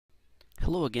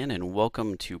Hello again and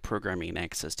welcome to Programming in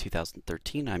Access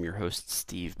 2013. I'm your host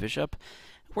Steve Bishop.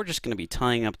 We're just going to be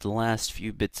tying up the last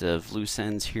few bits of loose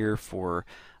ends here for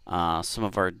some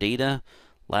of our data.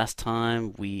 Last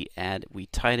time we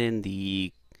tied in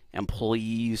the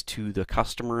employees to the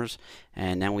customers,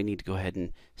 and now we need to go ahead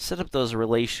and set up those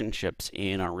relationships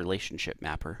in our relationship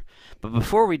mapper. But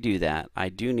before we do that, I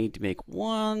do need to make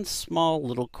one small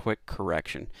little quick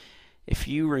correction. If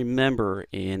you remember,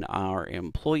 in our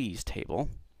employees table,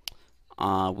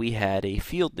 we had a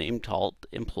field name called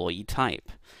employee type,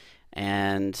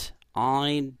 and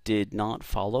I did not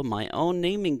follow my own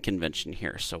naming convention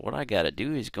here. So what I got to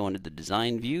do is go into the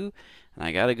design view, and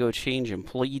I got to go change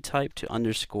employee type to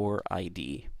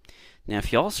 _ID. Now,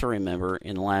 if you also remember,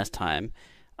 in the last time,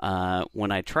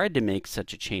 when I tried to make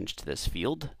such a change to this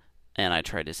field, and I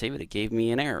tried to save it, it gave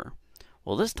me an error.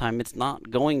 Well, this time it's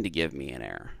not going to give me an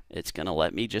error. It's going to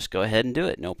let me just go ahead and do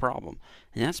it, no problem.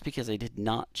 And that's because I did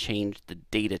not change the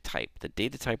data type. The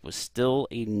data type was still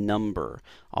a number.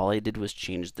 All I did was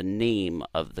change the name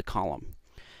of the column.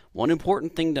 One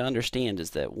important thing to understand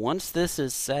is that once this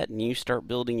is set and you start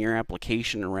building your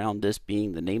application around this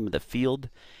being the name of the field,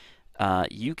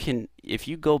 if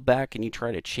you go back and you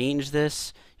try to change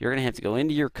this, you're going to have to go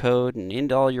into your code and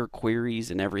into all your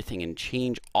queries and everything and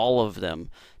change all of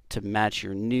them to match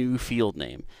your new field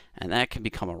name, and that can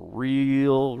become a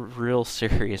real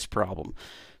serious problem.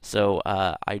 So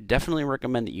I definitely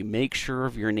recommend that you make sure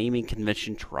of your naming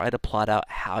convention. Try to plot out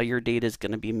how your data is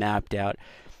going to be mapped out.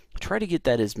 Try to get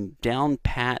that as down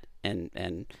pat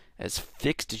and as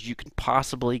fixed as you can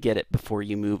possibly get it before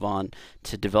you move on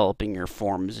to developing your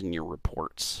forms and your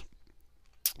reports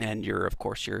and of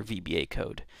course your VBA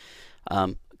code.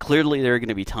 Clearly, there are going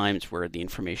to be times where the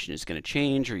information is going to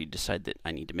change, or you decide that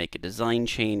I need to make a design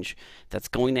change. That's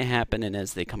going to happen, and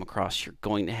as they come across, you're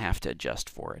going to have to adjust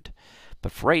for it.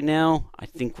 But for right now, I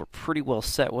think we're pretty well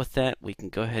set with that. We can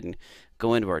go ahead and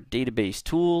go into our database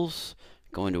tools,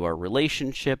 go into our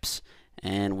relationships,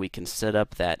 and we can set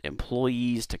up that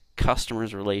employees to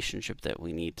customers relationship that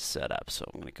we need to set up. So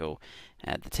I'm going to go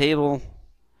add the table,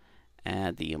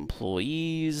 add the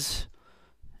employees.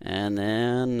 And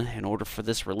then, in order for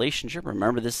this relationship,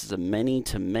 remember this is a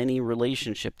many-to-many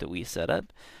relationship that we set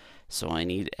up. So I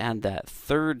need to add that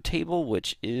third table,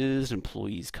 which is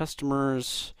employees,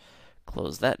 customers.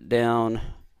 Close that down.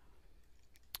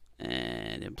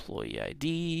 And employee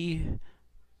ID.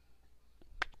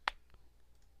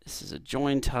 This is a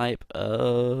join type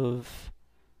of,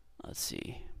 let's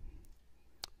see.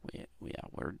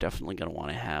 We're definitely going to want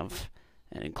to have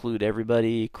and include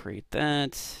everybody. Create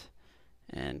that.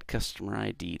 And customer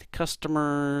ID to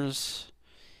customers,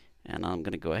 and I'm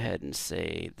going to go ahead and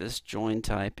say this join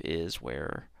type is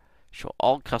where show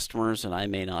all customers, and I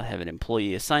may not have an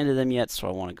employee assigned to them yet, so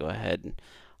I want to go ahead and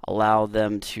allow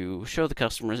them to show the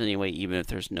customers anyway, even if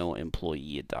there's no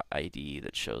employee ID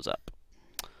that shows up.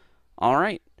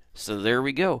 Alright, so there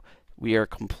we go. We are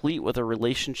complete with a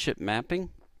relationship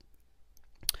mapping.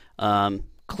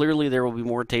 Clearly, there will be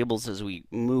more tables as we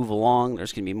move along.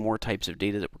 There's going to be more types of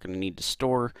data that we're going to need to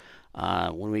store.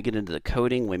 When we get into the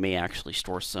coding, we may actually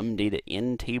store some data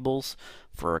in tables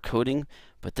for our coding,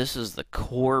 but this is the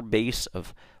core base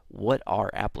of what our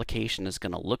application is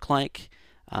going to look like.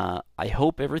 I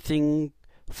hope everything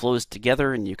flows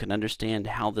together and you can understand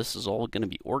how this is all going to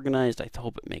be organized. I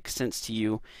hope it makes sense to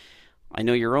you. I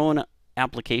know your own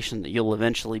application that you'll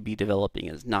eventually be developing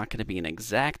is not going to be an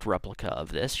exact replica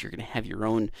of this. You're going to have your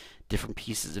own different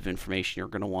pieces of information you're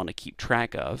going to want to keep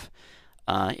track of.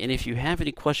 And if you have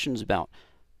any questions about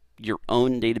your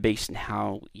own database and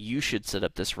how you should set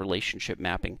up this relationship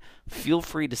mapping, feel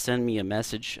free to send me a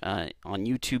message on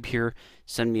YouTube here.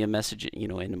 Send me a message,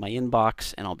 into my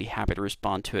inbox, and I'll be happy to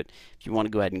respond to it. If you want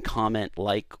to go ahead and comment,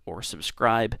 like, or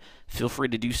subscribe, feel free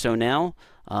to do so now.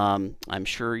 I'm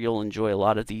sure you'll enjoy a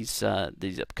lot of these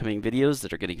upcoming videos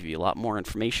that are going to give you a lot more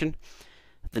information.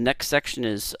 The next section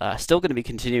is still going to be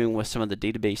continuing with some of the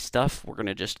database stuff. We're going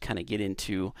to just kind of get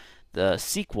into the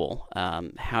SQL.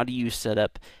 How do you set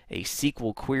up a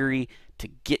SQL query to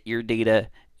get your data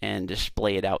and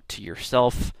display it out to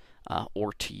yourself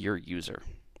or to your user?